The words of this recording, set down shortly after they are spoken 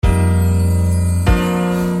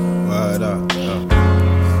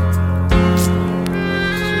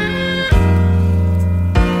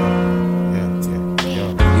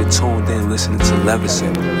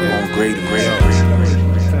Levinson on Grady.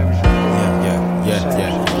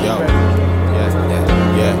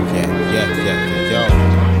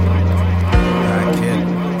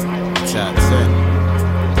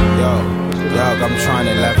 I'm trying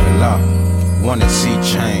to level up, wanna see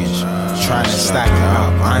change, trying to stack it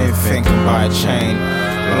up. I ain't thinking about a chain,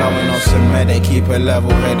 blowing on cement. They keep a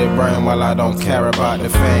level-headed brain while I don't care about the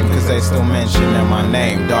fame, cause they still mentioning my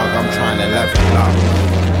name. Dog, I'm trying to level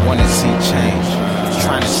up, wanna see change,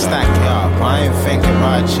 trying to stack it up. I ain't thinking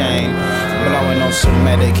about a chain, blowing on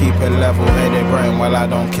cement. They keep a level-headed brain while I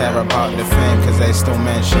don't care about the fame, cause they still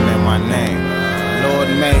mentioning my name. Lord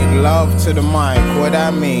made love to the mic, what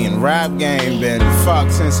I mean? Rap game been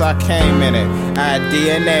fucked since I came in it. I had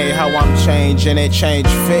DNA, how I'm changing it, change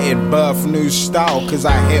fitted, birth new style, cause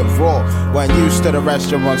I hit raw. Wasn't used to the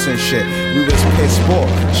restaurants and shit, we was pissed poor.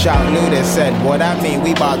 Shout Luda said, what I mean,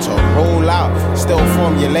 we bout to roll out. Still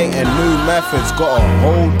formulating new methods, gotta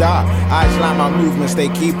hold out. Eyes like my movements, they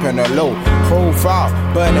keeping a low profile.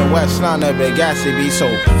 Burning West London, big ass, it be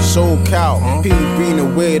so cow. P been a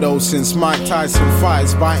weirdo since Mike Tyson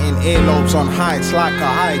fights, biting earlobes on heights like a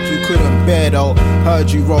hike you couldn't bear though.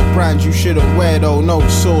 Heard you rock brands you shouldn't wear though. No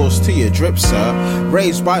sauce to your drip, sir.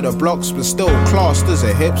 Raised by the blocks but still classed as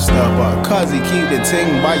a hipster, but cuz he keep the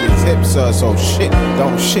ting by his hips, sir. So shit,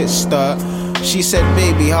 don't shit stir. She said,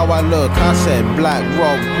 baby, how I look? I said, black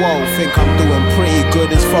rock, whoa. Think I'm doing pretty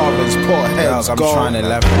good as far as poor heads go. I'm trying to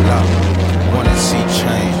level up, wanna see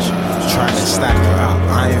change, trying to stack it up.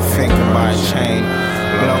 I ain't thinking about a chain,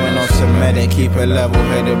 blowing on cement. They keep a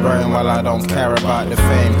level-headed brain while I don't care about the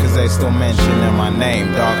fame, cause they still mentioning my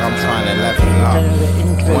name. Dog, I'm trying to level up,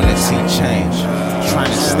 wanna see change,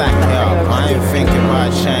 trying to stack it up. I ain't thinking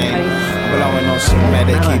about a chain, blowing on cement.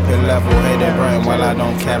 They keep a level-headed brain while I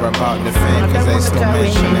don't care about the fame, cause they still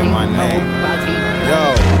mentioning my name.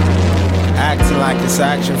 Yo, acting like it's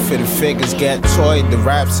action for the figures get toyed. The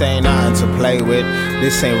raps ain't nothing to play with,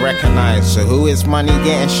 this ain't recognized. So who is money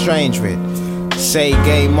getting strange with? Say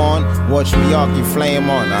game on, watch me argue, flame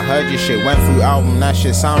on. I heard your shit, went through album, that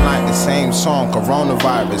shit sound like the same song.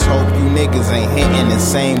 Coronavirus, hope you niggas ain't hitting the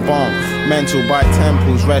same bomb. Mental by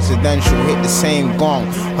temples, residential, hit the same gong.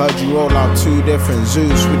 Heard you roll out two different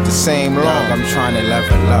zoos with the same log. I'm trying to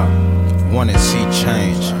level up, wanna see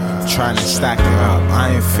change, trying to stack it up. I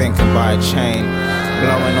ain't thinking about a chain,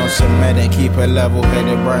 blowing on cement. They keep a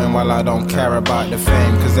level-headed brain while I don't care about the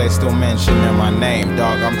fame, cause they still mentioning my name.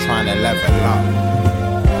 Dog, I'm trying to level up.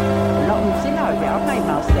 Lonsing over it, I've made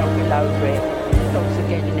myself ill over it. Dogs are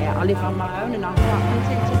getting out, I live on my own and I'm quite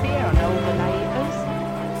content to be here. I know all the neighbours.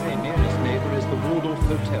 Their nearest neighbour is the Waldorf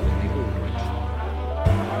Hotel in the Aldridge.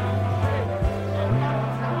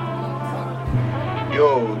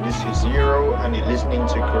 Yo, this is Zero and you're listening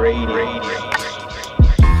to Grady.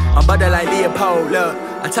 I'm butter like Leopold, look,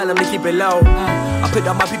 I tell them to keep it low. I put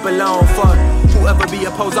all my people on, fuck whoever be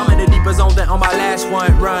opposed. I'm in the deeper zone than on my last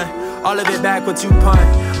one, run all of it back with 2 punt.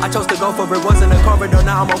 I chose to go for it, wasn't a corridor,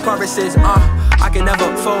 now I'm on choruses, I can never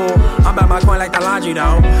fool, I'm at my coin like the laundry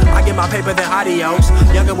though. I get my paper then adios,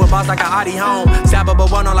 younger with boss like a Audi home. Sabbable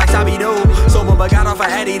one on like Sabi do, sober but got off of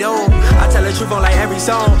Eddie do. I tell the truth on like every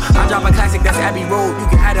song, I drop a classic that's Abbey Road. You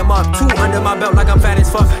can add them up, 2 under my belt like I'm fat as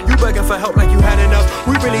fuck. You begging for help like you had enough.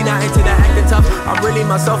 We really not into that acting tough, I'm really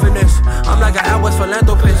myself in this. I'm like an hours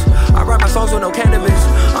philanthropist, I write my songs with no cannabis.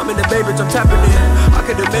 I'm in the bay bitch, I'm tapping in. I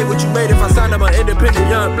could've made what you made if I signed up an independent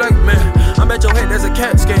young black man. I'm at your head, there's a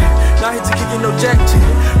cat scan. Not here to kick you no jack shit.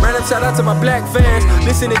 Random shout out to my black fans,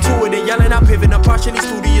 listening to it and yelling. I'm pivot, I'm partially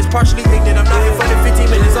studious, partially ignorant. I'm not here for the 15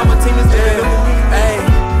 minutes, all my team is there. Hey,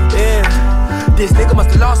 yeah. This nigga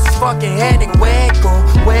must've lost his fucking head, nigga. Where it go,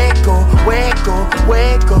 where it go, where it go,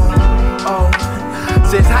 where it go. Oh.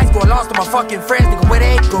 Since high school, I lost all my fucking friends, nigga. Where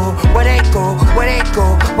they go, where they go, where they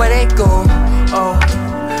go, where they go. Oh.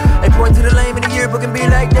 They point to the lame in the yearbook and be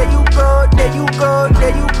like, there you go, there you go,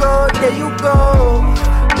 there you go, there you go.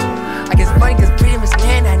 I guess funny cause pretty much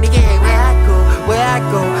man, that nigga, hey, where I go, where I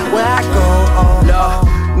go, where I go, oh,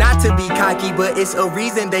 no. Not to be cocky, but it's a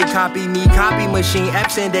reason they copy me. Copy machine,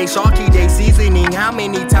 absent, they salty, they seasoning. How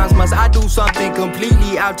many times must I do something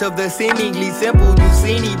completely out of the seemingly simple? You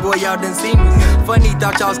see me, boy, y'all done seen me. Funny,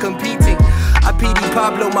 thought y'all was competing. I PD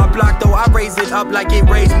Pablo, my block though, I raise it up like it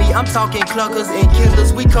raised me. I'm talking clunkers and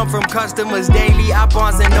killers, we come from customers daily. I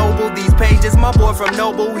Barnes and Noble these pages, my boy from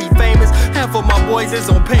Noble, he famous. Half of my boys is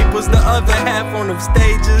on papers, the other half on them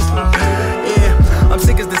stages. Yeah, I'm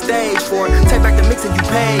sick as the stage for it. Take back the mix and you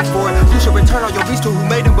paid for it. You should return all your beats to who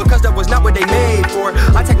made them, because that was not what they made for.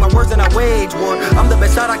 I take my words and I wage war. I'm the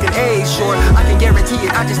best shot I can age short. I can guarantee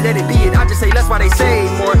it, I just let it be it. I just say less why they say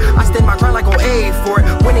more. I stand my ground like on aid for it.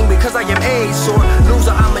 Winning because I am age sore.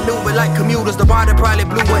 Loser, I maneuver like commuters. The water probably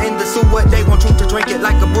bluer in the sewer. They want you to drink it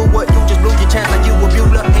like a brewer. You just blew your chance like you a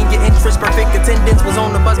Bueller. And your interest, perfect attendance was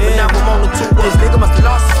on the bus, but now I'm on the tour. This nigga must have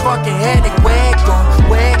lost his fucking head. Where it go?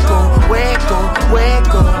 Where it go? Where it go? Where it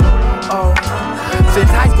go? Oh.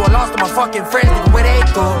 Since high school, I lost all my fucking friends. Nigga, where they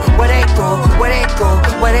go? Where they go? Where they go?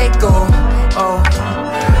 Where they go? Oh.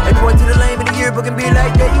 And point to the lane in the yearbook and be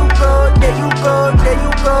like, there you go, there you go, there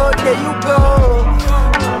you go, there you go.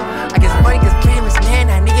 I guess funny cause famous man,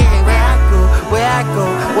 that nigga, hey, where I go, where I go,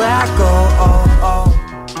 where I go, oh, oh.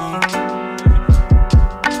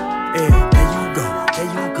 Yeah, there you go, there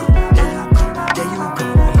you go, there you go, there you go.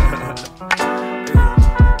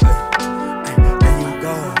 There you go, there you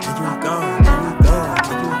go, there you go,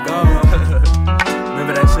 there you go.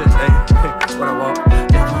 Remember that shit, hey, what I want.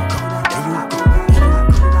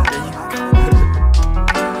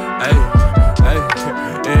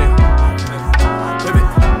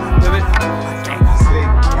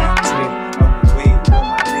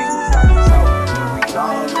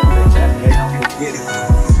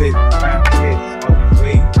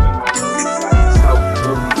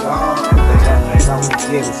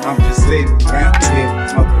 I'm just sitting around here,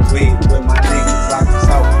 smoking weed with my niggas like the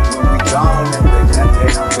soap. When we gone,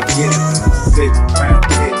 they don't forget it. Sitting around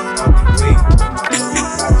here, smoking weed with my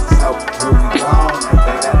niggas like the soap. When we gone,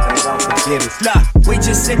 they don't forget it. Look, we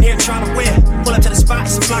just sitting here trying to win. Pull up to the spot,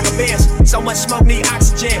 it's a flock of bears. So much smoke, need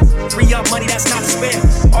oxygen. Free up money, that's not to spare.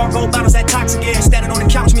 All gold bottles, that toxic air. Standing on the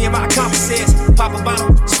couch, me and my accomplices. Pop a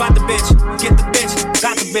bottle, spot the bitch. Get the bitch,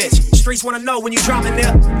 got the bitch. Streets wanna know when you dropping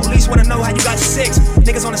there. Police wanna know how you got your six.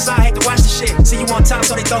 Niggas on the side hate to watch the shit. See you on top,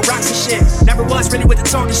 so they throw rocks and shit. Never was really with the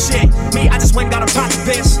talking shit. Me, I just went and got a pot to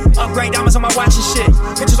piss. Upgrade diamonds on my watch and shit.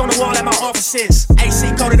 Pictures on the wall at my offices. AC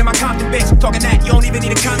coded in my Compton bitch. Talking that, you don't even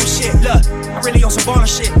need a condom shit. Look, I really on some baller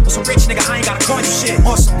shit. On some rich nigga, I ain't gotta call you shit.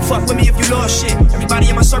 Awesome, fuck with me if you lost shit. Everybody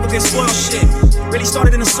in my circle get spoiled shit. Really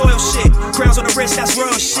started in the soil shit. Crowns on the wrist, that's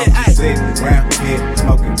real shit. I'm sitting around here,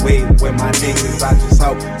 smoking weed with my niggas. I just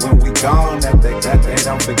hope when we gone that they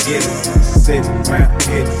don't forget it. Sitting around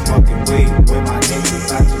here, smoking weed with my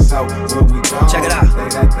niggas. I just hope when we gone, check it out.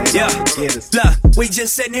 They yeah, don't forget us. Look, we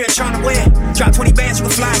just sitting here trying to win. Drop 20 bands, you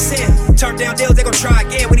can fly us in. Turn down deals, they gon' try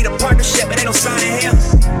again. We need a partnership, but they don't sign in here.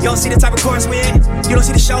 You don't see the type of chorus we in. You don't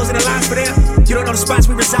see the shows and the lines for them. You don't know the spots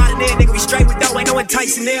we residing in. Nigga, we straight with dough, ain't no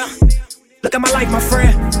enticing there. Look at my life, my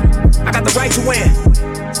friend. I got the right to win.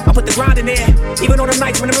 I put the grind in there, even on the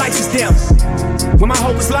nights when the lights was dim. When my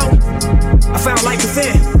hope was low, I found life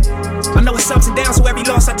within. I know it's ups and downs, so every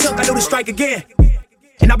loss I took, I knew to strike again.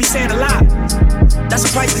 And I'll be saying a lot, that's the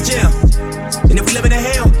price of jail. And if we live in a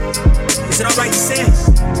hell, is it alright to sin?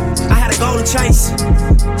 I had a goal to chase,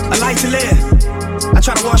 a life to live. I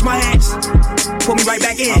try to wash my hands, put me right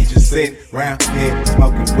back in. I'm just sitting around here,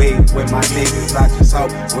 smoking weed with my niggas. I just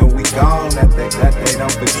hope when we gone that they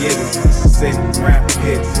don't forget us. Sitting around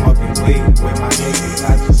here, smoking weed with my niggas.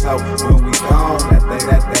 I just hope when we gone that they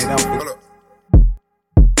don't forget us.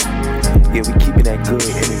 Yeah, we keeping that good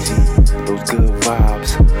energy, those good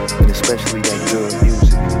vibes, and especially that good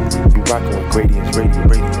music. We rockin' with Gradient's Radio.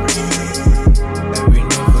 Every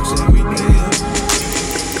night fucks every day up.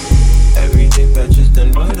 Everything that just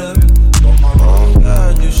done right up. Oh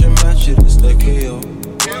God, you should match it, it's like KO.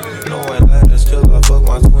 No one let us till I fuck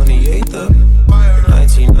my 28th up.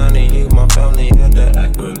 1998, my family had the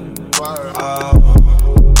Acura.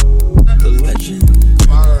 The legend.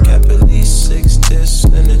 Kept at least 6 discs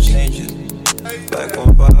and a changer. Back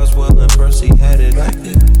on Boswell and Percy had it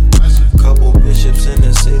active. Couple bishops in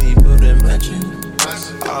the city building mansion.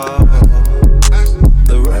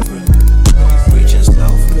 The Reverend preaching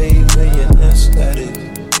self-made millionaire status.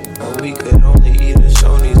 But we could only eat a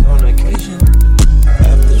Shoney's on occasion.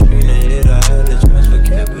 After Trina hit, I had to transfer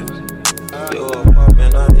campus. Your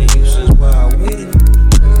apartment I didn't use since where I waited.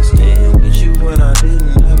 Staying with you when I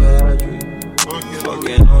didn't ever had you.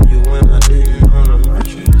 Fucking on you when I didn't own a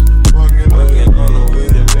mattress. Working on the way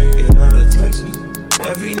to make it out of Texas.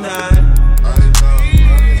 Every night,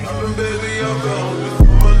 baby, I'm going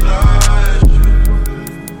before my life.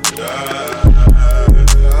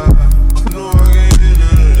 No, I can't do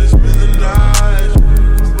none of this. Spend the night.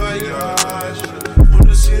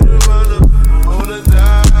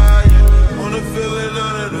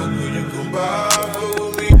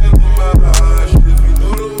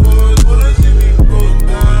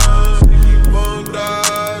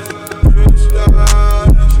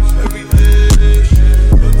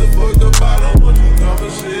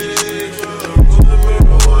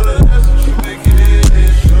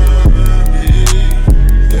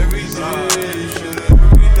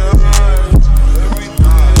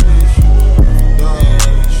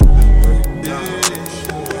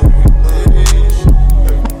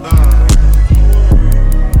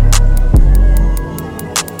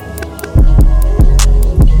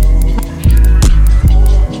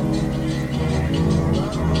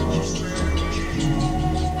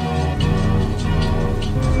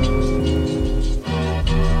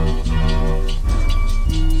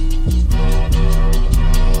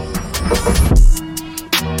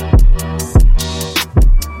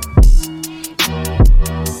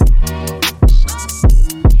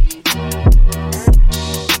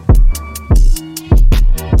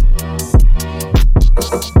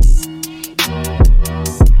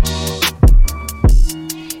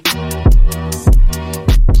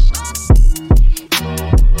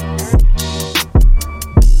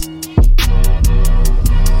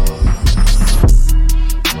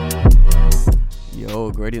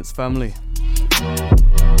 Gradients family.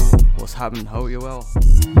 What's happening? Hope you're well.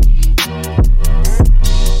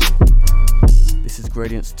 This is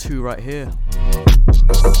Gradients 2 right here.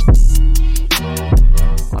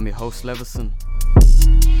 I'm your host Leveson.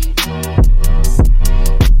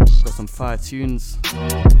 Got some fire tunes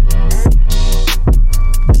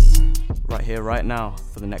right here, right now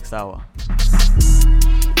for the next hour.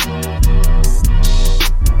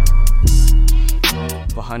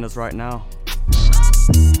 Behind us right now,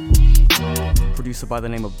 producer by the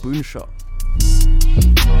name of Boonshot.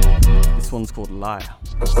 This one's called Liar.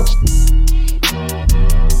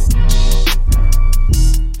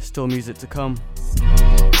 Still music to come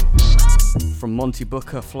from Monty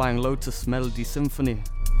Booker, Flying Lotus, Melody Symphony,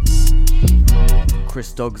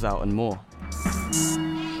 Chris Dogs Out and more.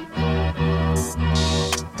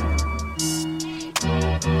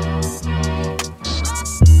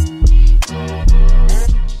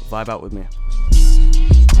 Vibe out with me.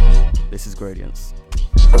 This is Gradients.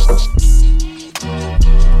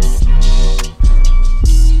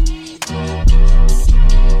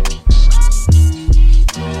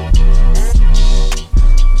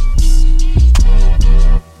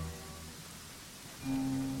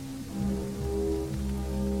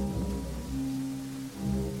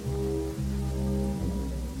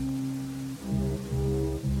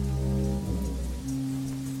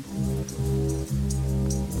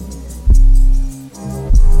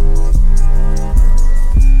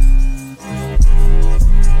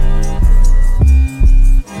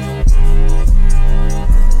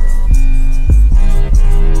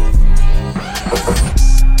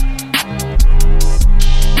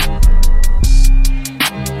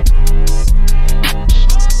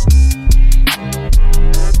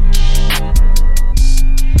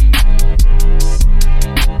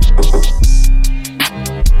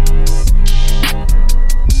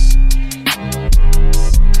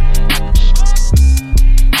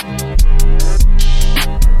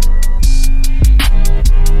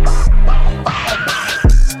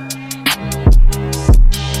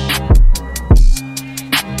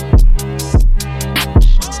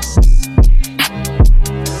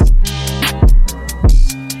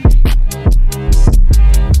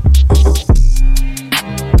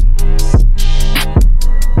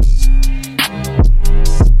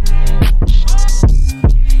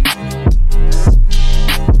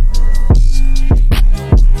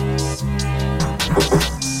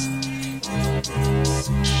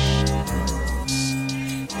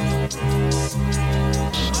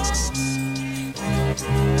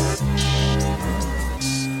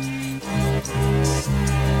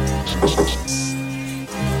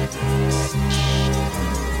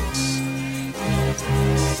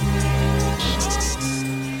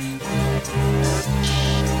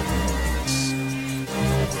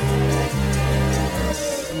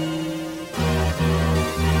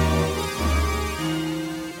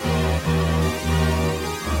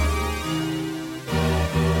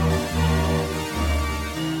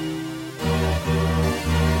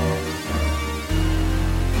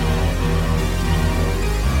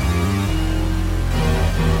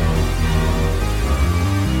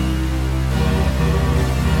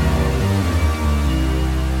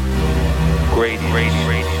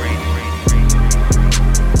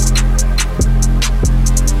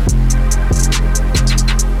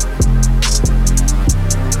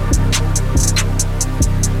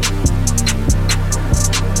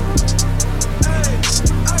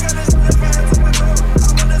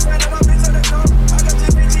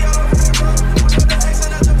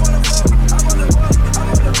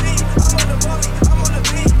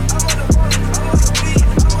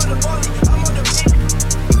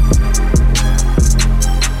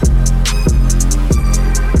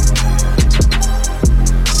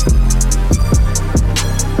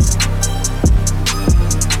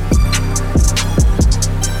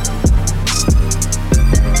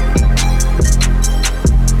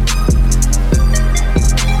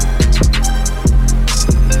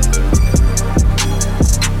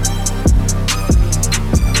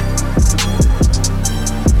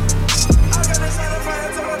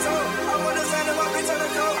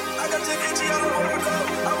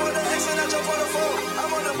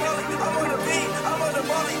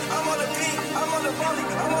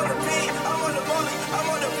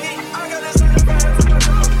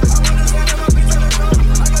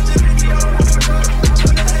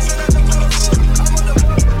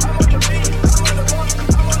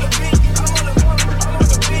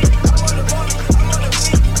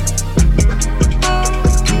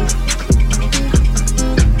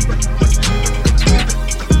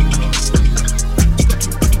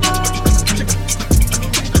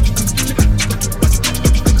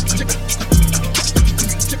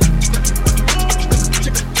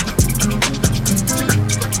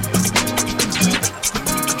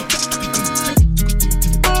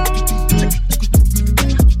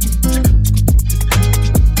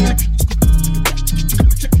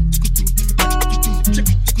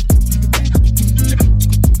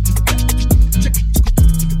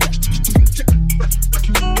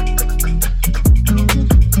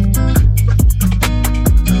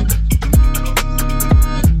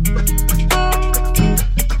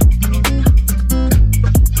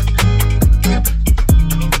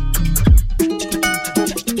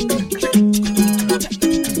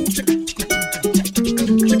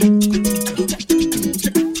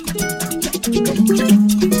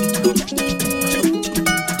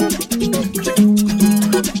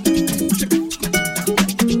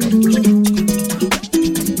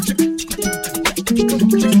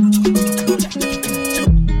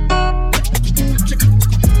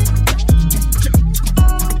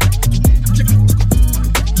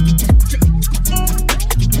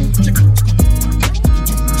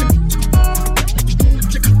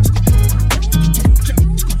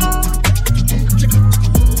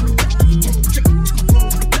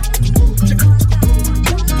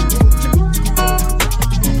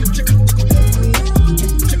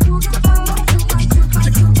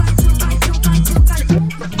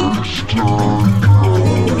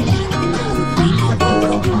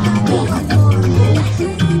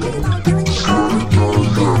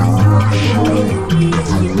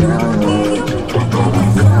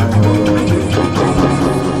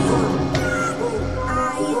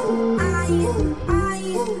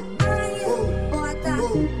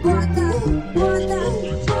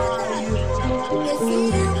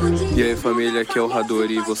 E aí família, aqui é o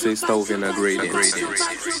Radori e você está ouvindo a Gradients.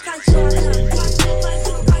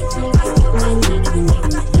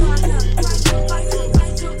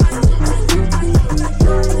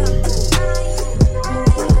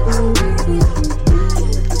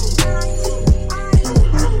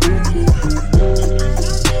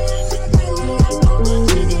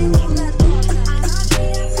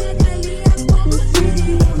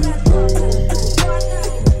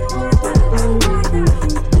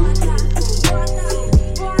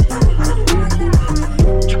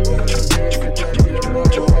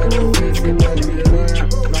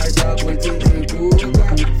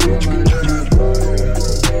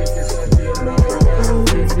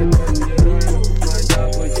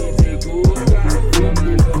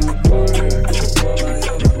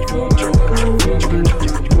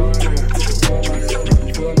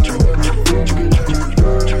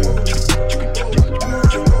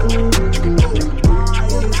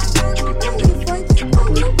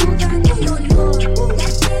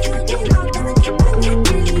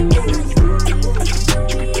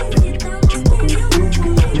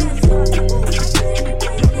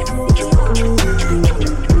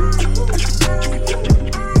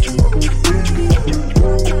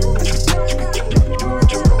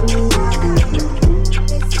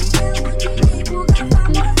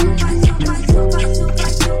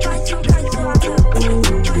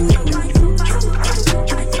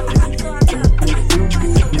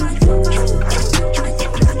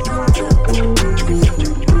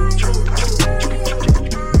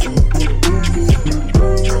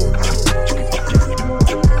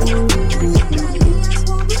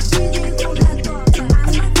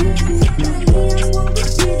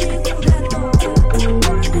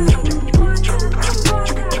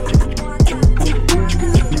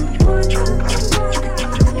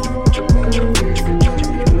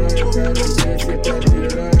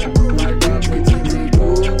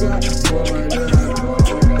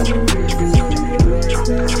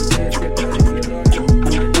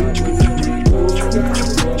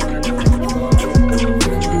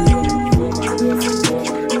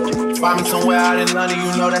 Find me somewhere out in London,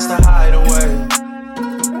 you know that's the hideaway.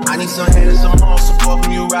 I need some haters, some more support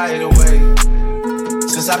from you right away.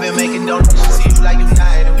 Since I've been making donations, see you like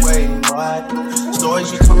United Way. What?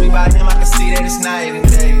 Stories you told me about him, I can see that it's night and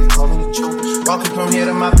day. Told me the truth. Walking from here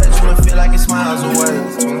to my bedroom, I feel like it's miles away.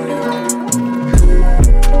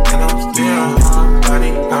 And I'm still nobody,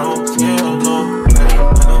 I don't feel nobody.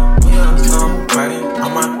 I don't feel somebody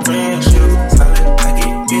on my friendship. Solid, I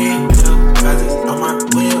get big deposits on my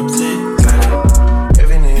whips inside.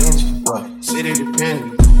 Every inch, what? City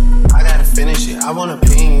dependent. I gotta finish it, I want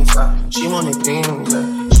opinions. She wanted things,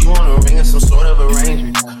 she wanna ring in some sort of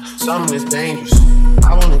arrangement. Something that's dangerous.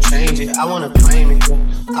 I wanna change it, I wanna claim it.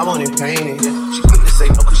 I want it painted. She quick to say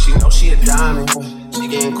no, cause she know she a diamond. She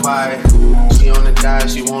getting quiet, she on the diet,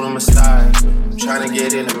 she want a massage. Tryna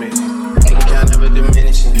get intimate, ain't count never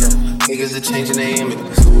diminishing. Niggas are changing their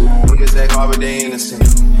images. Niggas act hard but they innocent.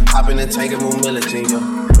 Hop in the tank and move militant, yo.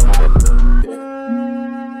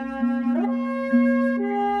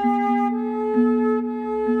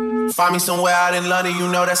 Find me somewhere out in London, you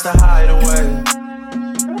know that's the hideaway.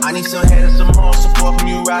 I need some haters, some more support from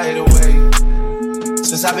you right away.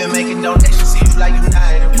 Since I've been making donations, see you like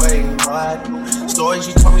United Way. What? Stories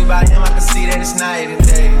you told me about him, I can see that it's night and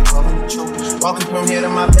day. Tell me the truth. Walking from here to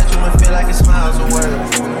my bedroom, I feel like it's miles away.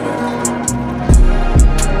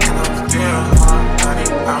 And I'm still nobody,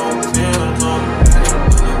 I don't feel nobody. I don't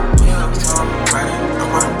feel somebody on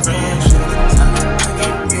my friendship. I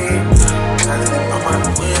get big, on my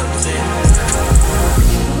whips inside.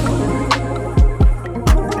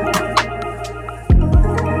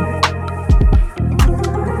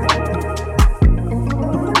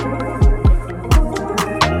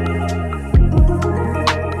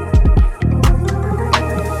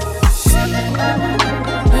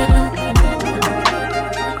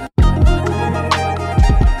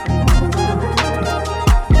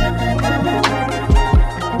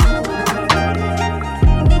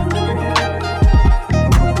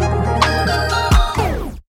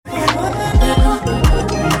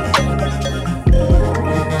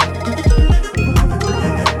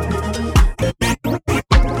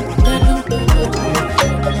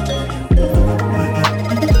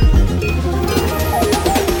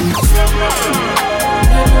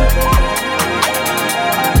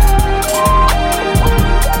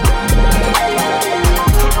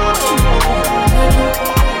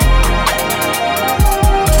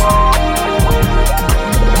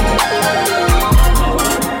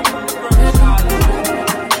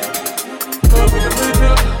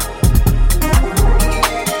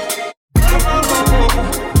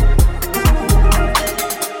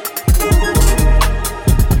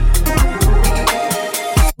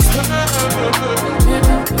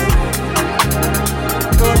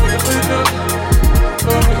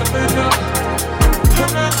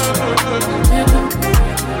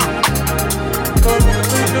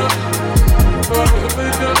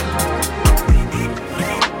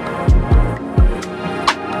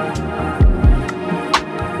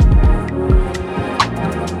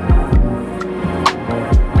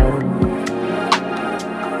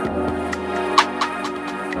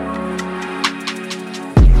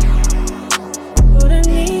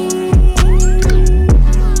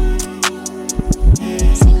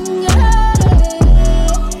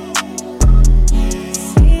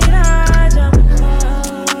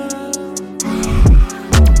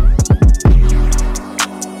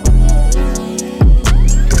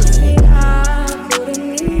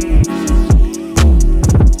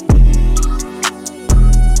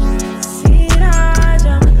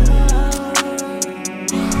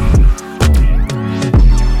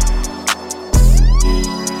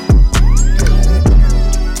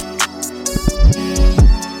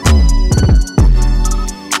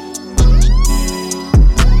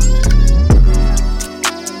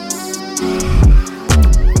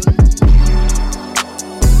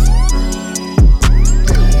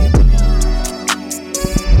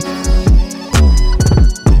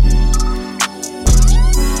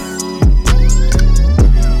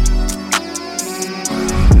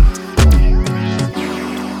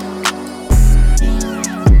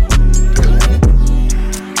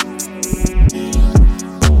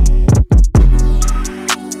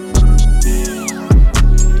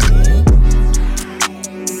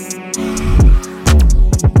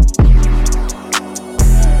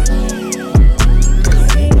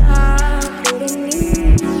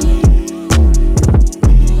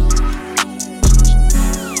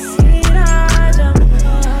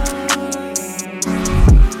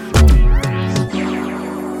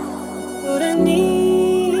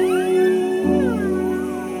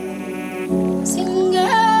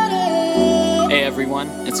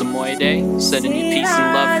 Sending you peace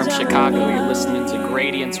and love from Chicago. You're listening to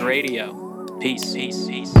Gradients Radio. Peace, peace,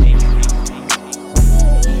 peace, peace.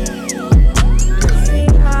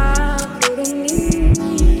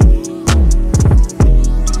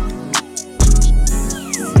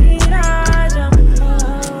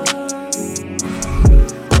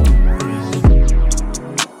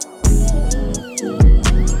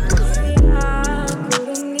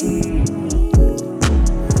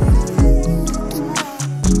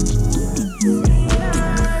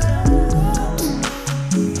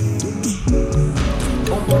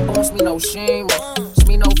 Shame on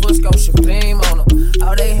me, no Fusco Shabim on them.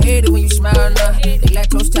 Oh, they hate it when you smile now. They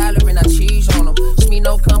lactose tolerant, I cheese on them. Me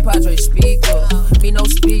no compadre speaker. Me no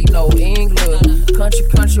speak no English.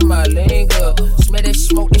 Country, my lingo. Smell that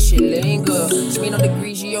smoke, that shit linger. Me no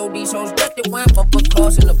degrees, G.O.D. hoes got the wine bumper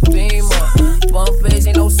cars in the beamer. Bumpers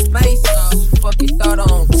ain't no space. Fuck you thought I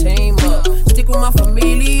don't team up. Stick with my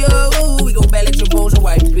familia. We go back at your rolls and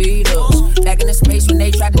white beaters. Back in the space when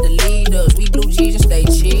they tried to delete us. We blue G's and stay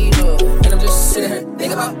cheaters. And I'm just sitting here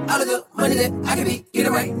thinking about all of the money that I could be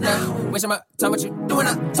getting right now. Wasting my time, what you doing?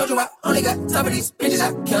 I told you I only got time for these bitches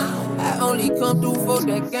I count. I only come through for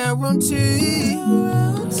that guarantee.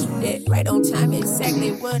 That right on time,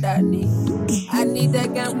 exactly what I need. I need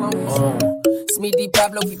that guarantee. Smitty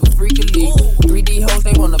Pablo, people freakily. 3D hoes,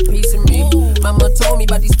 they want a piece of me. Mama told me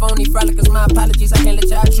about these phony frolickers. My apologies, I can't let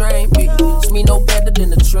y'all train me. Smee no better than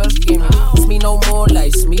the trust gimme. Smee no more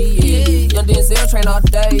like Smee, yeah. Young Denzel train all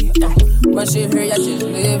day. My shit here, y'all just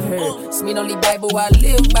live here. Smee only Bible I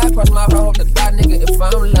live by. Cross my heart, hope to die, nigga, if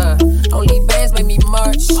I'm lying. Only bands make me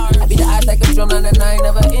march. I be the eyes like a drum line and I ain't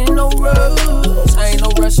never in no roads. I ain't no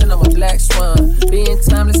Russian, I'm a black swan. Being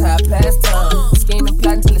timeless, how I pass time. Scheming,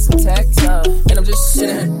 plotting till it's attack time. And I'm just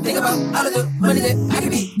sitting here thinking about all of the money that I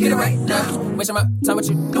could be getting right now. Wasting my time, what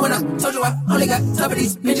you doing? I told you I only got time for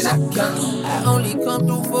these bitches I count. I only come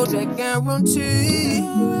through for that guarantee.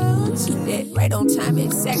 That right on time,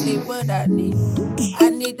 exactly what I need. I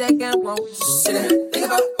need that guarantee. Sitting here thinking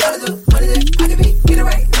about all of the money that I could be getting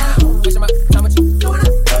right now. Wasting my time, what you doing? I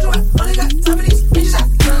told you I only got time for these bitches I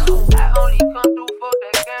count. I only come through for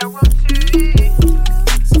that guarantee.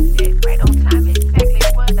 That right on time, exactly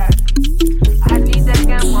what I need. I need that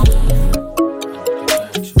guarantee.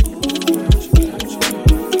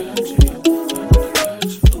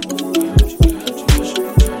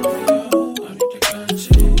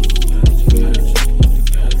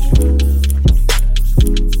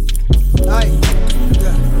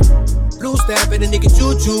 And a nigga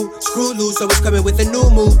juju, screw loose, always coming with a new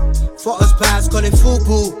move. For us pies, call it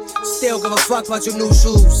FUBU. Still give a fuck about your new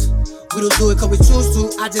shoes. We don't do it cause we choose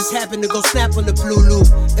to. I just happen to go snap on the blue loop.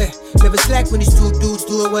 Never slack when these two dudes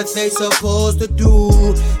doing what they supposed to do.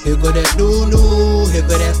 Here go that new, here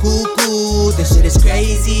go that cuckoo. This shit is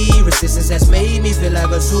crazy. Resistance has made me feel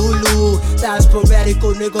like a Zulu. That's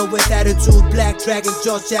sporadical nigga with attitude. Black Dragon,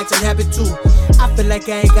 George Jackson, happy too. I feel like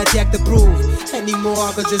I ain't got jack to prove anymore.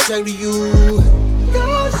 I could just sing to you.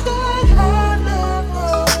 You're that high level.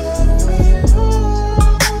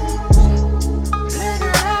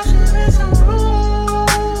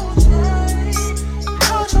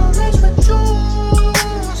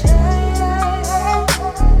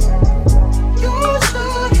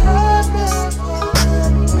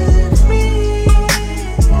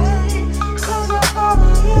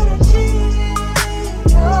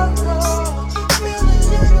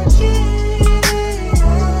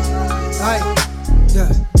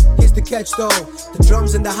 Catch though, the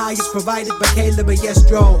drums and the highest provided by Caleb and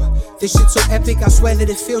Yestro. This shit so epic, I swear that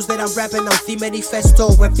it feels that I'm rapping on the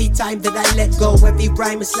manifesto. Every time that I let go, every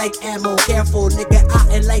rhyme is like ammo. Careful, nigga,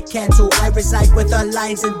 I ain't like cattle. I reside where the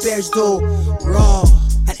lions and bears do. Raw,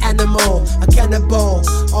 an animal, a cannibal.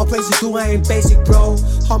 All praise is due, I ain't basic, bro.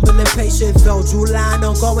 Humble and patient though. July,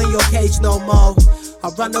 don't go in your cage no more. I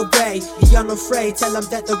run away, be unafraid. Tell them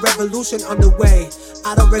that the revolution on the way.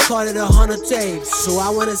 I don't record it 100 tapes, so I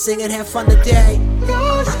wanna sing and have fun today. You're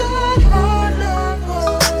that high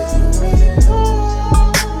level.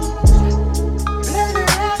 Let it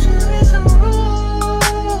action with some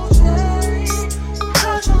rules.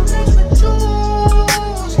 Got your legs with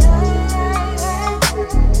jewels.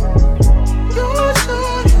 You're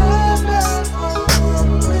that high level.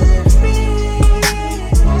 With me,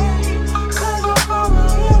 cover all my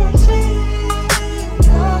energy.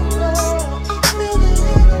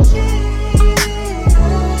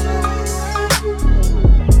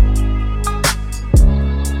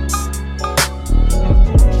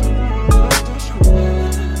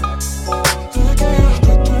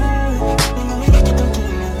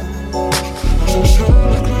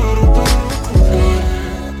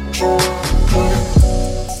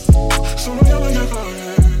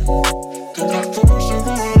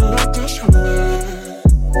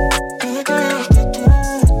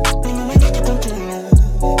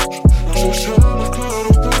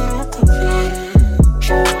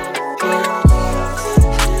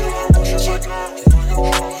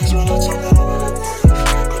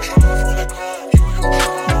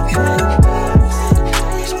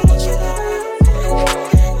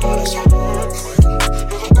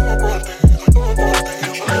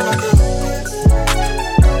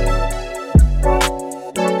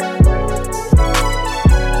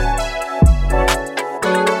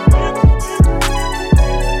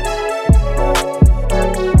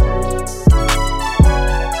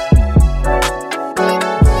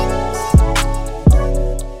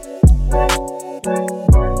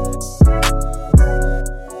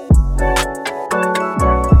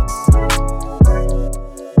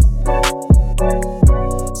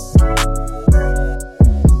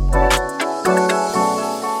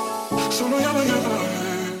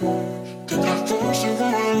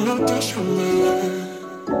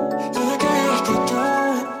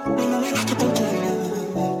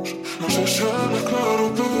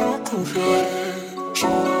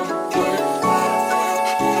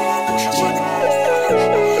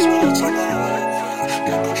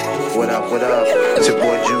 What up? It's your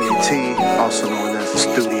boy Junior T, also known as the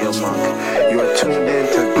Studio Monk. You are tuned in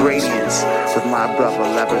to Gradients with my brother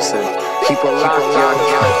Leverson. Keep it locked,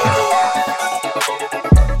 y'all.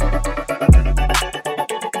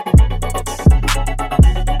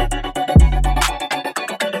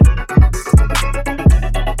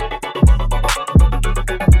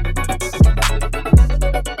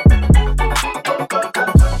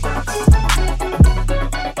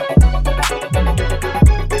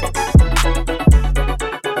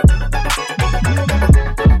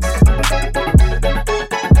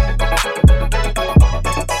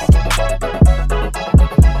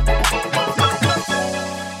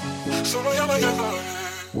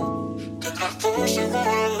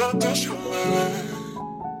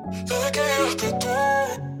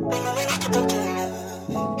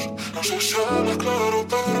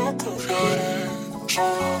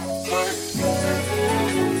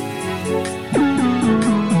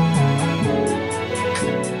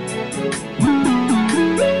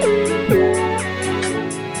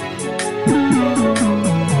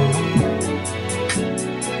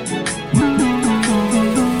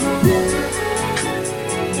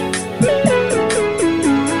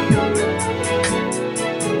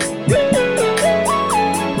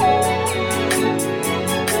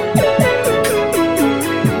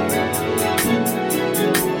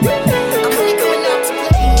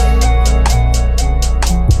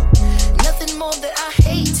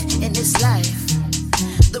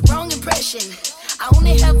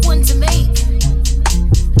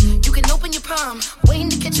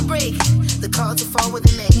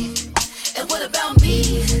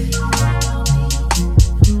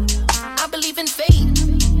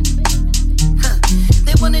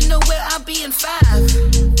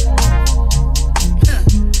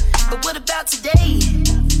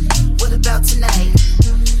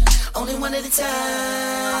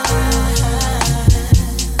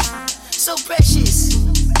 So precious,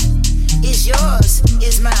 it's yours,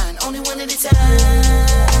 it's mine, only one at a time.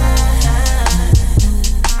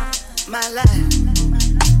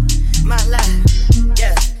 My life,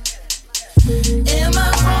 yeah. Am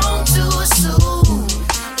I wrong to assume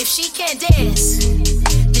if she can't dance,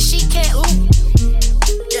 then she can't ooh?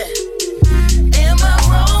 Yeah. Am I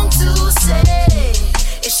wrong to say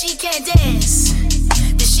if she can't dance,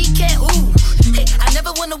 then she can't ooh? Hey, I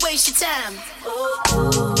never wanna waste your time.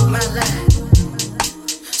 My life,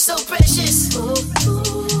 so precious,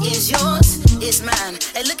 is yours, is mine.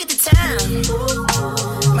 Hey, look at the time.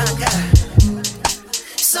 My God,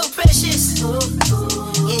 so precious,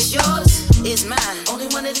 is yours, is mine. Only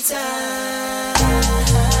one at a time.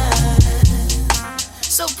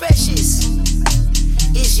 So precious,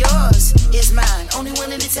 is yours, is mine. Only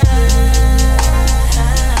one at a time.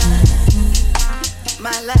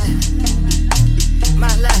 My life,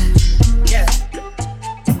 yeah.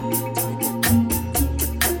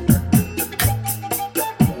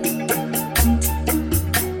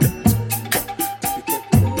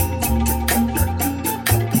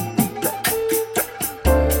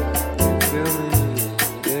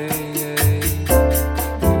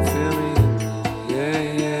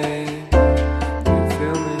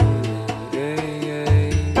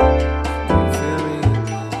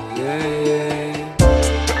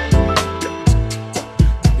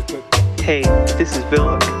 Hey, this is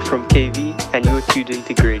Bill from KV, and you're tuned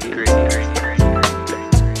into Gradient Radio.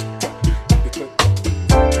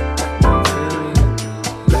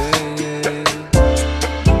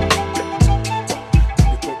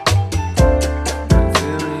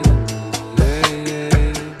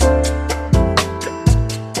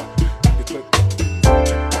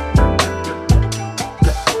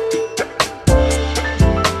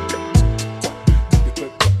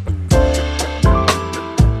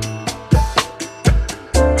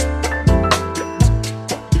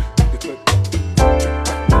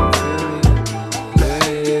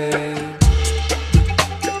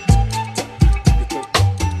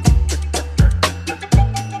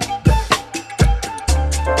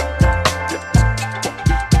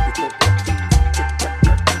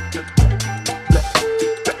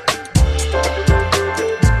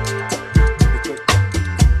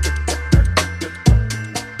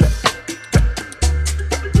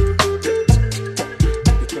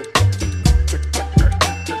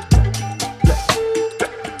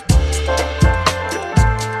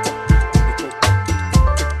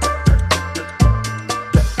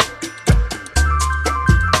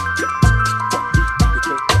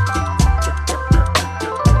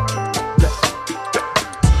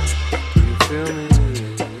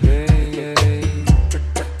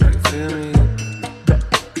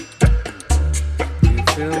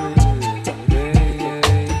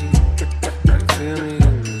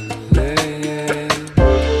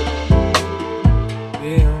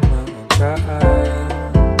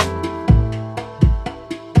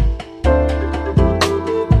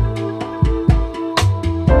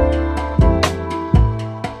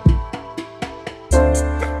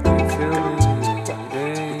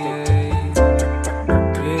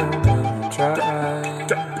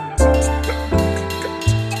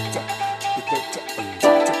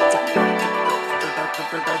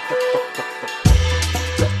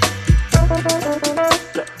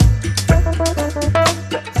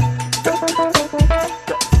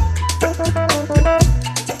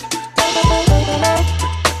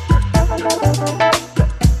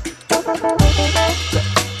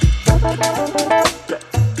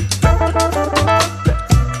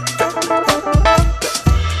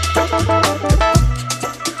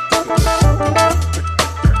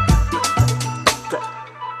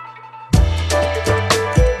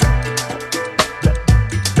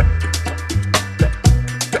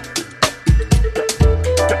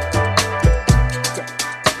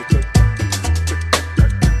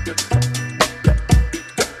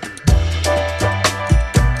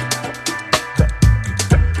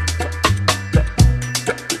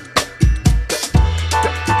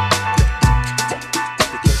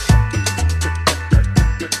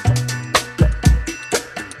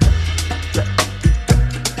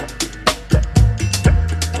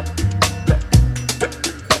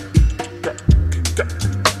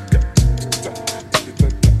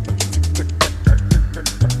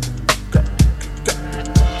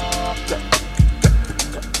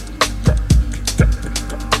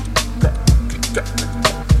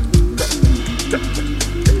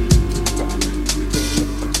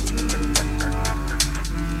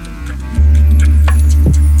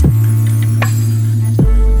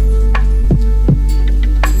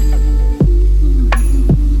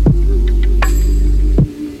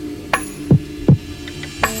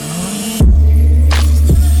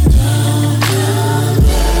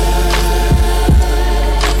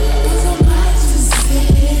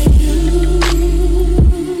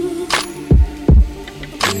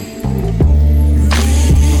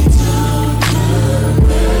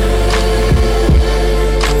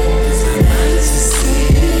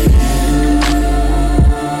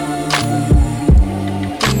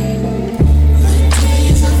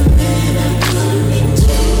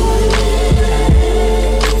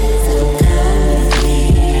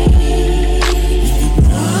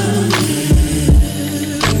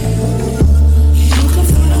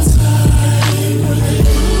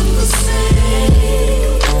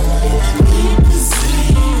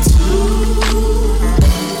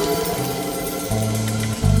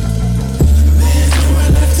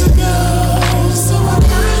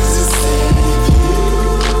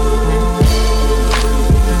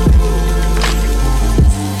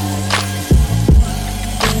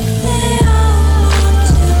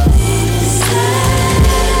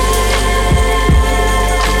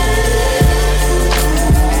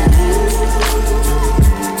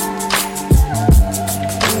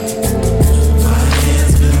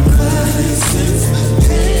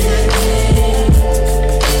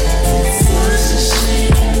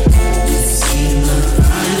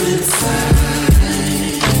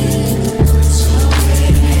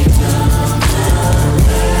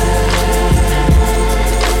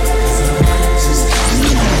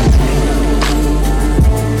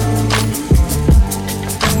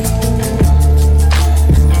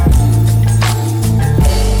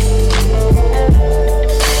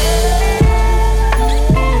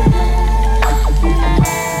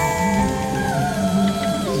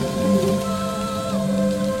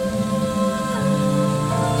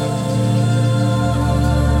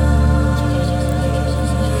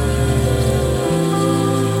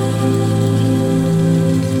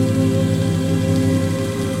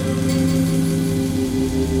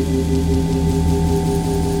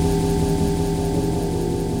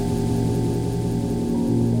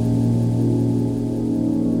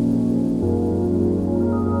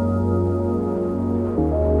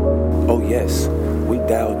 yes, we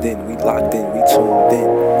dialed in, we locked in, we tuned in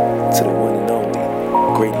to the one and only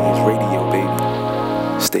Gradient's Radio,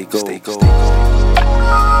 baby. Stay gold. Stay gold.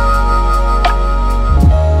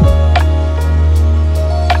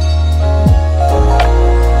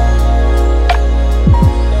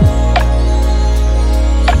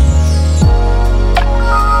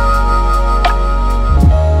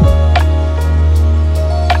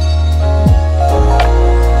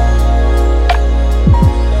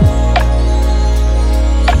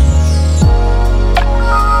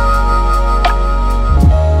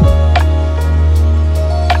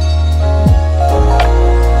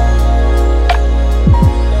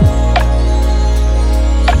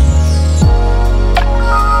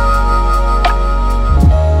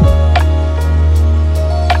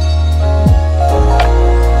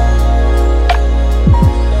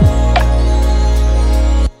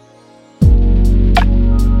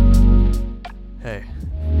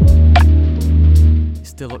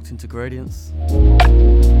 Into Gradients.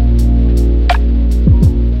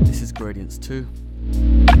 This is Gradients 2.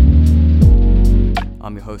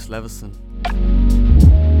 I'm your host Leverson.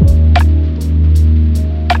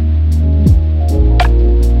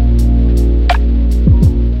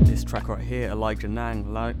 This track right here, Elijah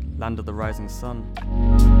Nang, Land of the Rising Sun.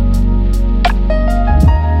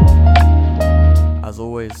 As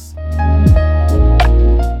always,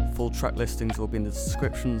 full track listings will be in the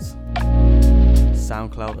descriptions,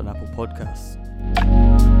 SoundCloud and Apple Podcasts.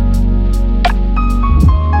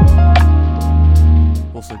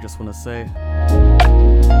 Also just want to say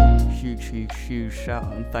huge shout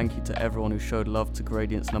out and thank you to everyone who showed love to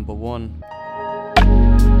Gradients number 1.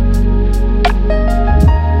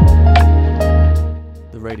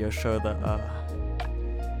 The radio show that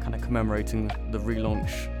kind of commemorating the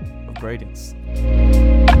relaunch of Gradients.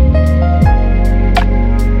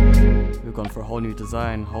 We've gone for a whole new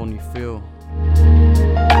design, whole new feel.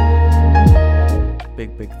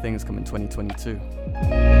 Big things come in 2022.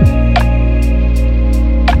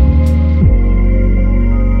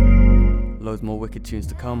 Loads more wicked tunes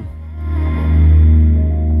to come.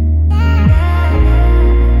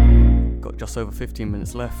 Got just over 15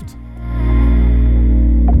 minutes left.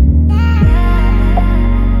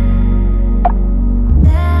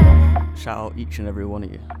 Shout out each and every one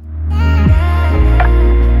of you.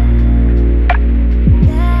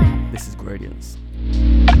 This is Gradients.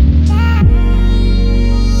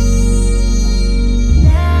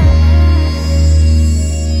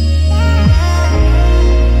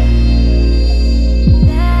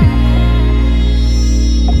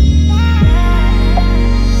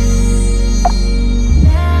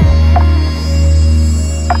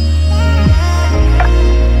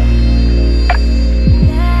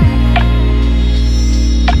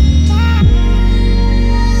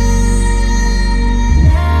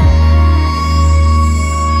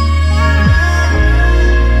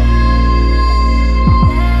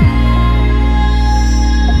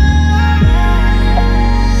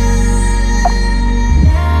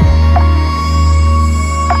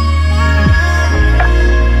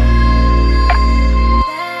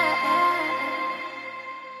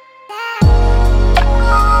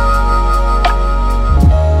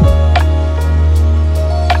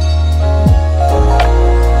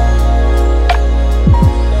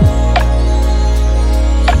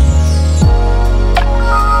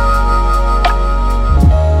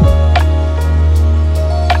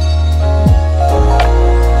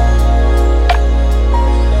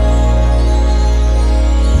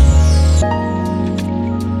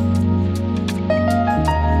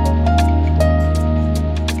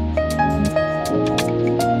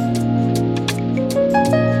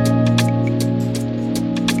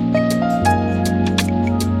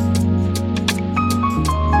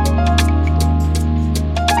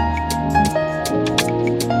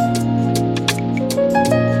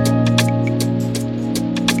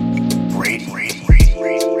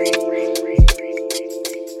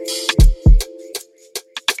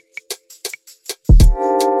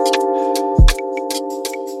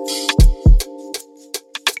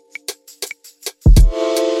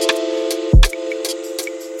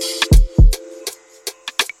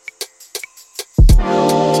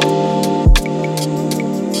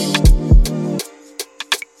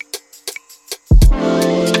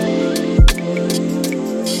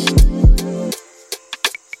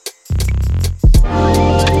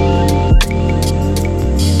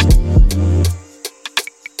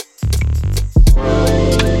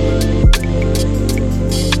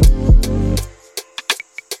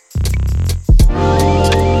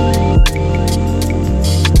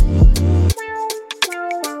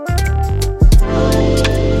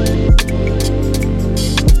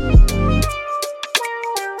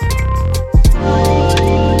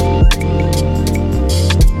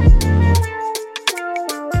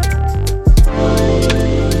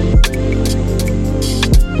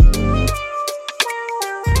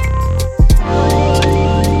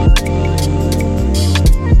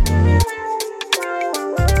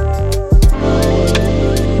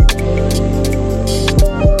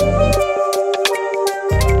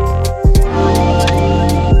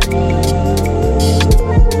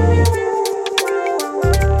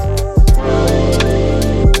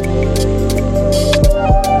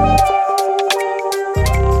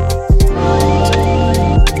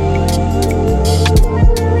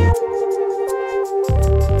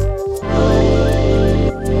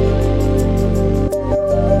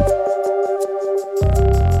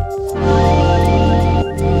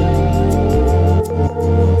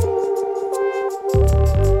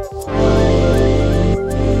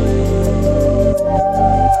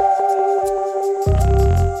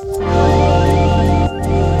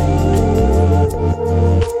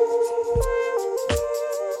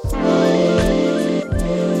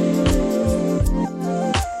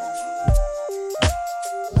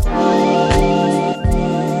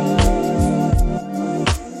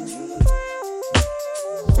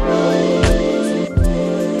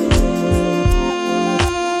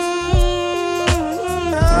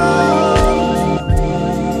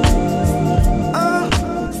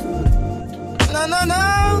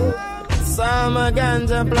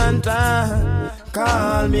 ganja planter.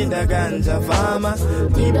 Call me the ganja farmer.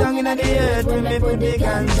 Deep down in the earth when me put the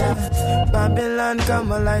ganja. Babylon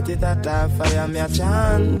come and light it at a fire, me a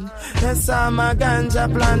chant. Yes, I'm a ganja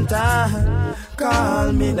planter.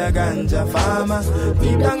 Call me the ganja farmer.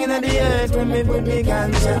 Deep down in the earth when me put the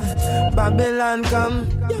ganja. Babylon come.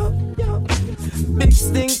 Big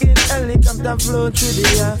stinking helicopter flow through the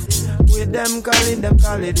air. With them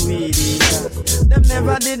call it weedy. Them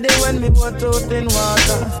never did it when me was out in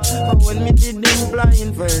water, or when me did them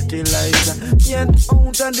flying fertilizer. Yet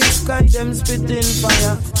out of the sky them spitting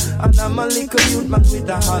fire. And I'm a little youth man with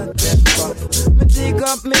a hot temper. Me dig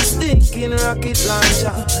up me stinking rocket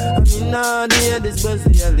launcher. I mean now the this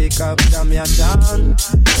busy helicopter me a chant.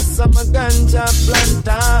 Some ganja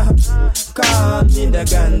planter. Call me the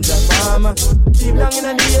ganja farmer. Deep down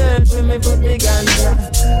in the earth when me put the ganja.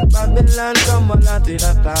 Babylon come and light it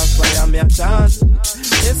at a fire me a chant.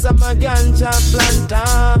 Yes, I'm a ganja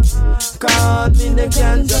planter. Call me the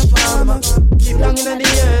ganja farmer. Deep down in the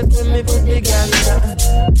earth when me put the ganja.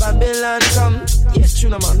 Babylon come, yes, you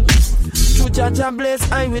know man. True Jaja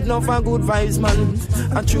bless I with no for good vibes man.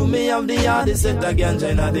 And true me have the hardest set a ganja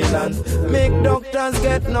in the land. Make doctors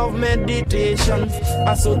get enough meditation.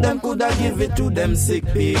 And so them coulda give it to them sick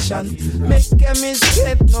patient. Make chemists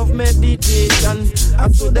get enough meditation.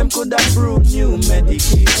 And so them coulda brew new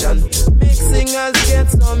medication. Make singers get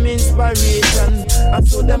some inspiration. And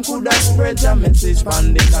so them coulda spread a message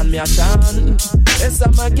from the land me a chant. Yes,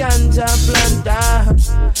 I'm a ganja planter.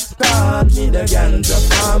 Call me the ganja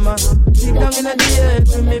farmer. Deep down in the earth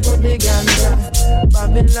when me put the ganja.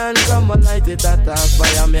 Babylon come and light it at a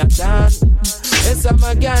fire me a chant. Yes, I'm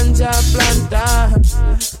a ganja planter.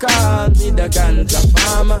 Call me the ganja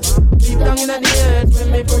farmer. Deep down in the earth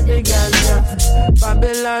when me put the ganja.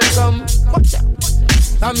 Babylon come, watch out.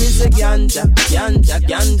 I mean say ganja, ganja,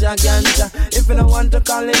 ganja, ganja. If you don't want to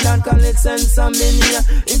call it that, call it sensimania.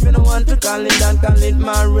 If you don't want to call it that, call it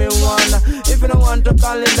marijuana. If you don't want to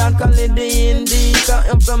call it that, call it the indica.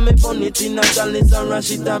 And from me bun it in a chalice and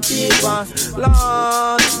rush it a paper.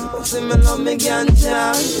 Lord, see me love me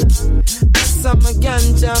ganja. I'm a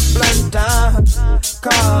ganja planter.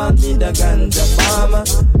 Call me the ganja farmer.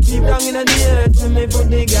 Deep down in the earth when me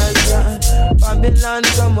put the ganja. Babylon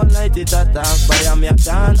come and light it at a fire me a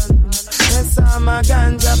chant. Yes, I'm a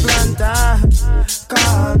ganja planter.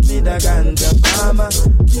 Call me the ganja farmer.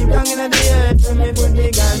 Deep down in the earth when me put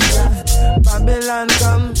the ganja. Babylon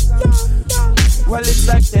come. Well, it's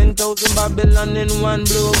like 10,000 Babylon in one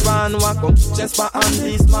blue van. Walk up just for on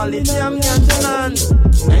this Molly Jam Ganja land.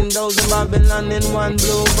 10,000 Babylon in one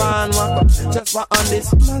blue van. Walk up just for on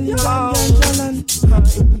this Molly Jam Ganja land.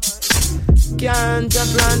 Ganja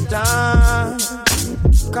planter.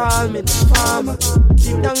 Call me the farmer.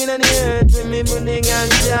 Deep down in the earth with me put the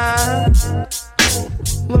ganja.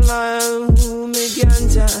 Well, I me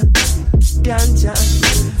ganja. Ganja.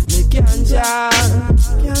 Me ganja.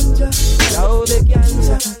 Ganja. Oh, the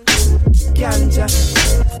ganja, ganja,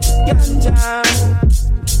 ganja,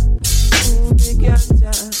 the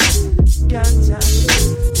ganja, ganja,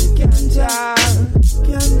 the ganja,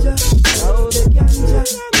 ganja, oh, the ganja,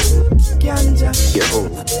 ganja. Yo,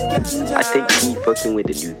 I think he fucking with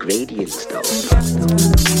the new gradients though.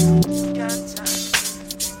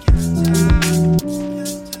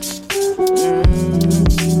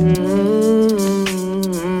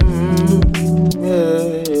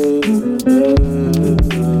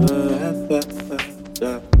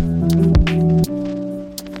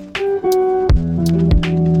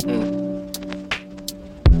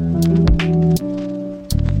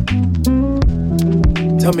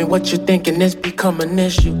 Tell me what you thinking, it's become an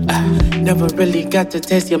issue. Never really got to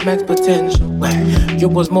taste your max potential. You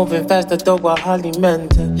was moving faster, though I hardly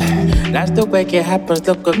meant it. That's the way it happens,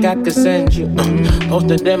 look what God could send you.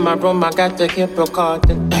 Posted in my room, I got to keep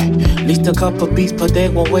recording. At least a couple beats per day,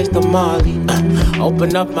 won't waste a molly.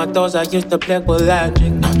 Open up my doors, I used to play with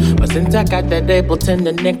logic. But since I got that Ableton,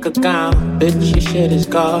 the nigga gone. Bitch, your shit is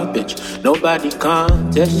garbage. Nobody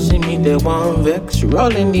contest, see me, they want vex.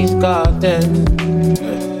 Rolling these gardens.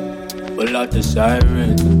 Pull out the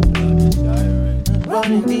sirens.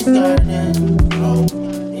 Running these gardens.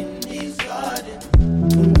 Rolling these gardens.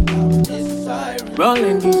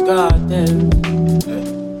 Rolling these gardens.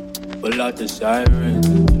 Pull out the sirens.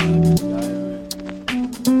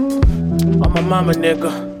 I'm a mama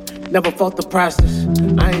nigga. Never fought the process.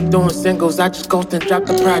 I ain't doing singles, I just ghost and drop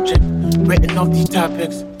the project. Written off these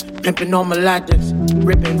topics. Pimping all melodics.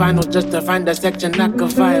 Ripping vinyl just to find a section I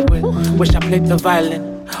could vibe with. Wish I played the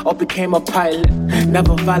violin. or became a pilot.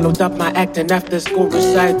 Never followed up my acting after school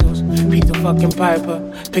recitals. Beat the fucking piper,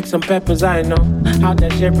 pick some peppers, I know. How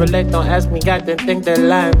that shit relate, don't ask me, I didn't think that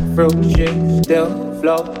lime fruit shit still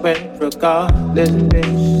flowing regardless,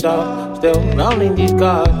 bitch. So still rolling these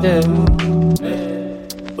gardens.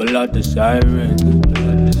 Pull out the sirens,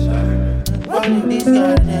 rolling these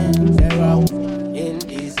gardens, they're out in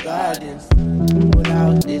these gardens. Pull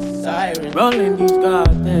out this siren, rolling these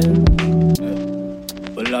gardens.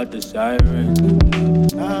 Pull out the sirens.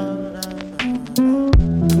 I'm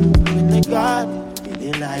in the garden,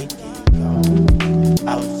 feeling like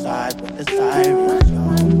outside with the sirens,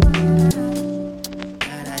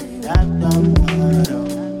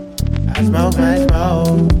 I smoke my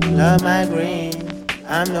smoke, love my green.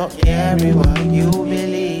 I'm not caring what you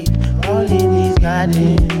believe. Rolling these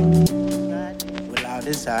gardens, pull out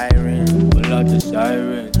the siren, pull out the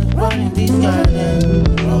siren. Rolling these gardens,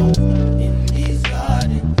 roll in these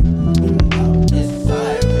gardens, pull out this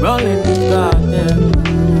siren. Rolling these gardens.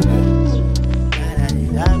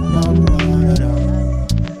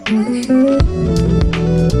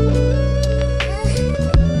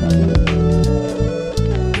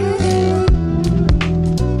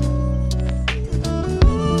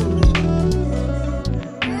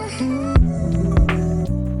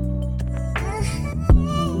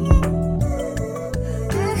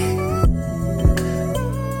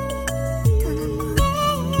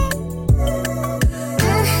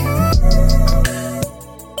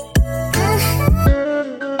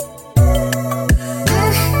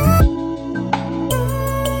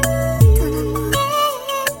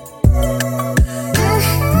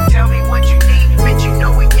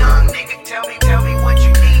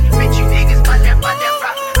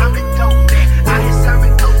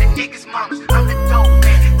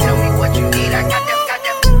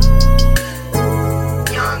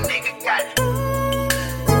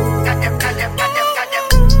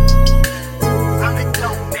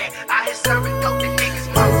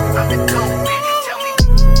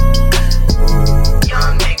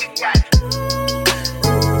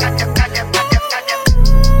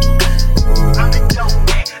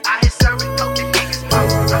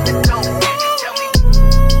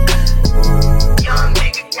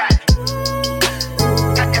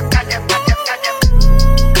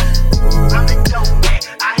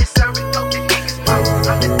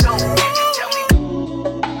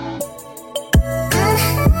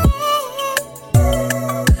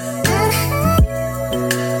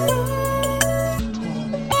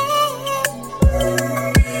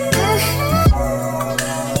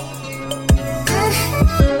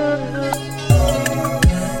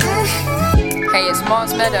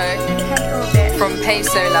 From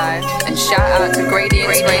Peso Live, and shout out to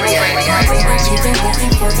Gradients Radio. You've been working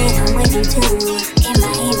for it, I'm waiting too. In my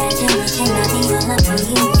imagination, I'll be all up for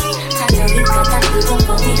you. I know you got that people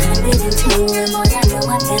for me, 102. And more than know,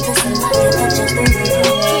 I feel the same, I feel that just the way.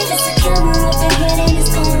 Just a camera up ahead and it's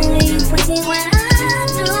only you with me when I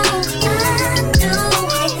do.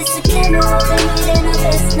 If it's a camera up ahead and I'm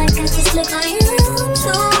best, like I just look on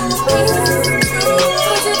YouTube.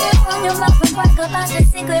 Put it on your mouth and talk about the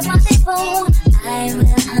secret rendezvous. I will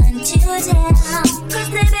hunt you down, cause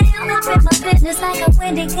baby I'm up in my business like a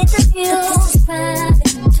wedding interview. This is private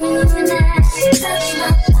between you and I. Touch my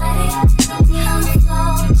body, don't be on the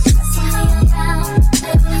floor. Press me around,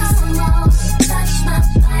 baby some more. Touch my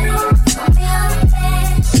body, don't be on the bed.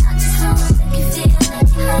 I just wanna make you feel like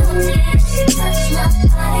you have a man. Touch my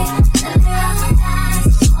body, let me on the eyes.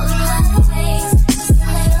 All around the waist, just a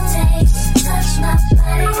little taste. Touch my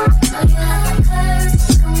body, know you have a curve.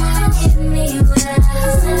 Come on, give me what I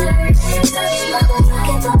deserve. Touch my body, you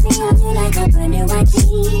can put me on you like a brand new ID.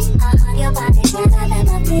 Your body feel like I'm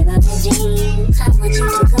a favorite regime. I want you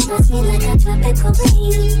to compress me like a tropical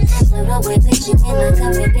breeze. Float away with you in my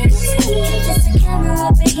Caribbean sea. There's a camera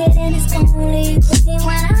up ahead and it's only with me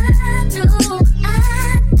when I do.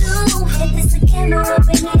 If there's a camera up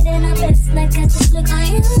ahead and I'm best like I just look on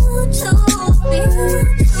YouTube.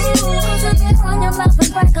 Close a bit on your mouth and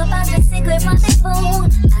brag about the secret rendezvous.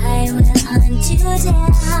 I will hunt you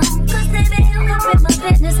down, cause baby I'm up in my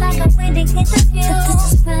business like a wedding interview.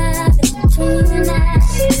 This is private between you and I.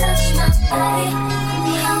 Touch my body,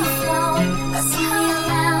 be on the floor. Press me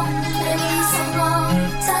around, baby some more.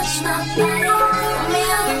 Touch my body, put me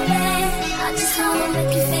on the bed. I just wanna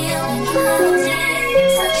make you feel like you have a day.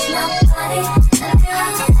 Touch my body, let me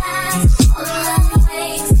on the eyes. All around the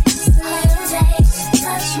waist, just a little taste.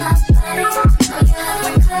 Touch my body, know you have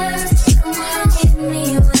a curve. Come on, give me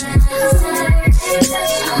what I deserve.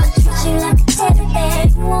 I'ma treat you like a teddy bear.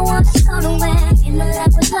 You won't want to go nowhere. In the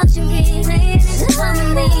lap with luxury, ladies, it's fun to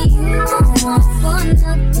me. You don't want for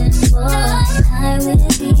nothing.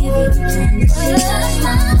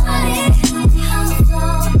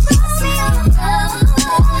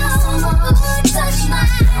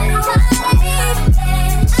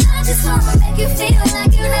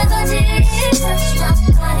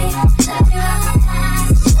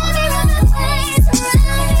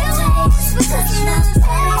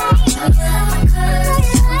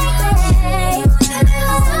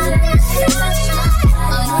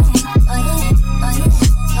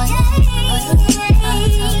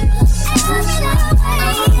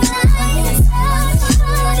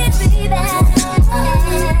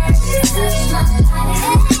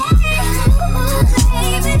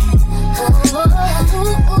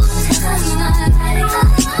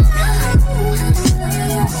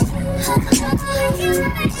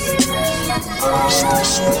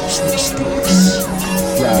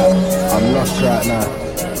 right now.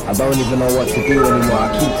 I don't even know what to do anymore.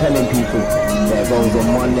 I keep telling people that it goes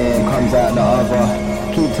in one day and comes out the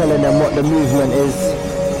other. Keep telling them what the movement is.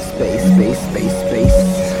 Space, space, space,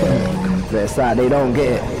 space. But it's like they don't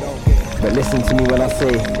get it. But listen to me when I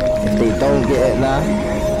say, if they don't get it now,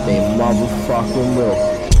 they motherfucking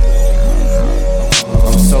will.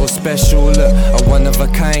 I'm so special, look, a one of a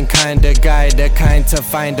kind of guy, the kind to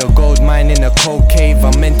find a gold mine in a cold cave.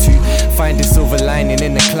 I'm meant to find a silver lining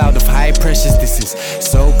in a cloud of high pressures. This is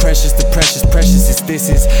so precious, the precious is this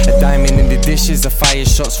is a diamond in the dishes. A fire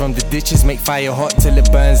shots from the ditches make fire hot till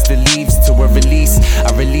it burns the leaves to a release.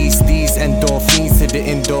 I release these endorphins to the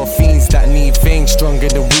endorphins that need things stronger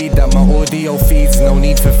than weed that my audio feeds. No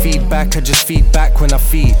need for feedback, I just feed back when I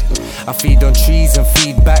feed. I feed on trees and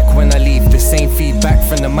feed back when I leave. The same feedback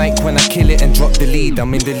from the mic when I kill it and drop the lead.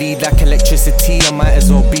 I'm in the lead like electricity, I might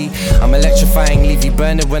as well be. I'm electrifying, leave you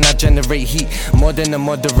burning when I generate heat. More than a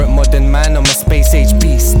moderate modern man, I'm a space age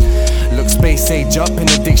beast. Look space age up in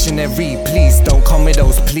the dictionary. Please don't come with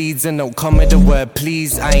those pleads and don't come with the word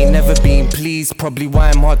please. I ain't never been pleased, probably why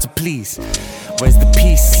I'm hard to please. Where's the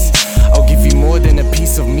peace? I'll give you more than a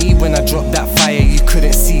piece of me. When I drop that fire you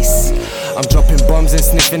couldn't cease. I'm dropping bombs and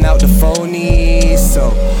sniffing out the phonies.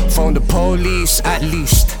 So phone the police at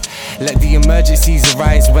least. Let the emergencies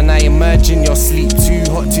arise when I emerge in your sleep. Too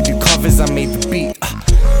hot to do covers, I made the beat.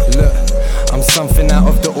 Look, I'm something out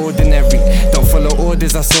of the ordinary. Don't follow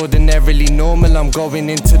orders, that's ordinarily normal. I'm going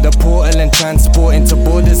into the portal and transporting to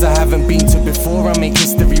borders I haven't been to before. I make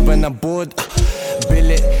history when I'm bored. Bill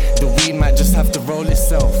it, the weed might just have to roll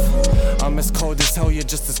itself. I'm as cold as hell, you're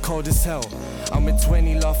just as cold as hell. I'm at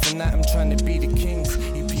 20 laughing at him trying to be the kings.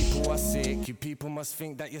 You people are sick, you people must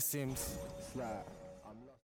think that you're Sims.